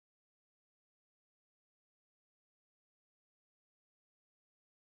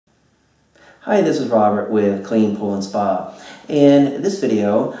Hi, this is Robert with Clean Pool and Spa. In this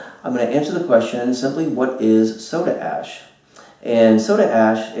video, I'm going to answer the question simply, what is soda ash? And soda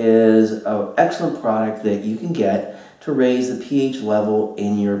ash is an excellent product that you can get to raise the pH level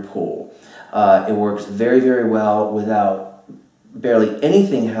in your pool. It works very, very well without barely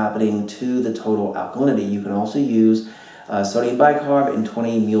anything happening to the total alkalinity. You can also use sodium bicarb and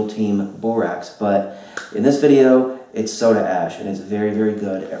 20-multeam borax, but in this video, it's soda ash, and it's very, very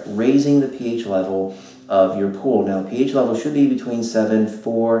good at raising the pH level of your pool. Now, pH level should be between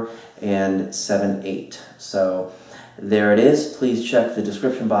 7.4 and 7.8. So there it is. Please check the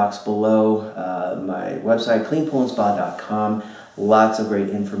description box below. My website, cleanpoolandspa.com. Lots of great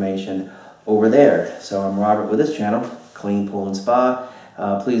information over there. So I'm Robert with this channel, Clean Pool and Spa.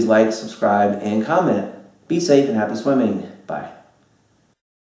 Please like, subscribe, and comment. Be safe and happy swimming. Bye.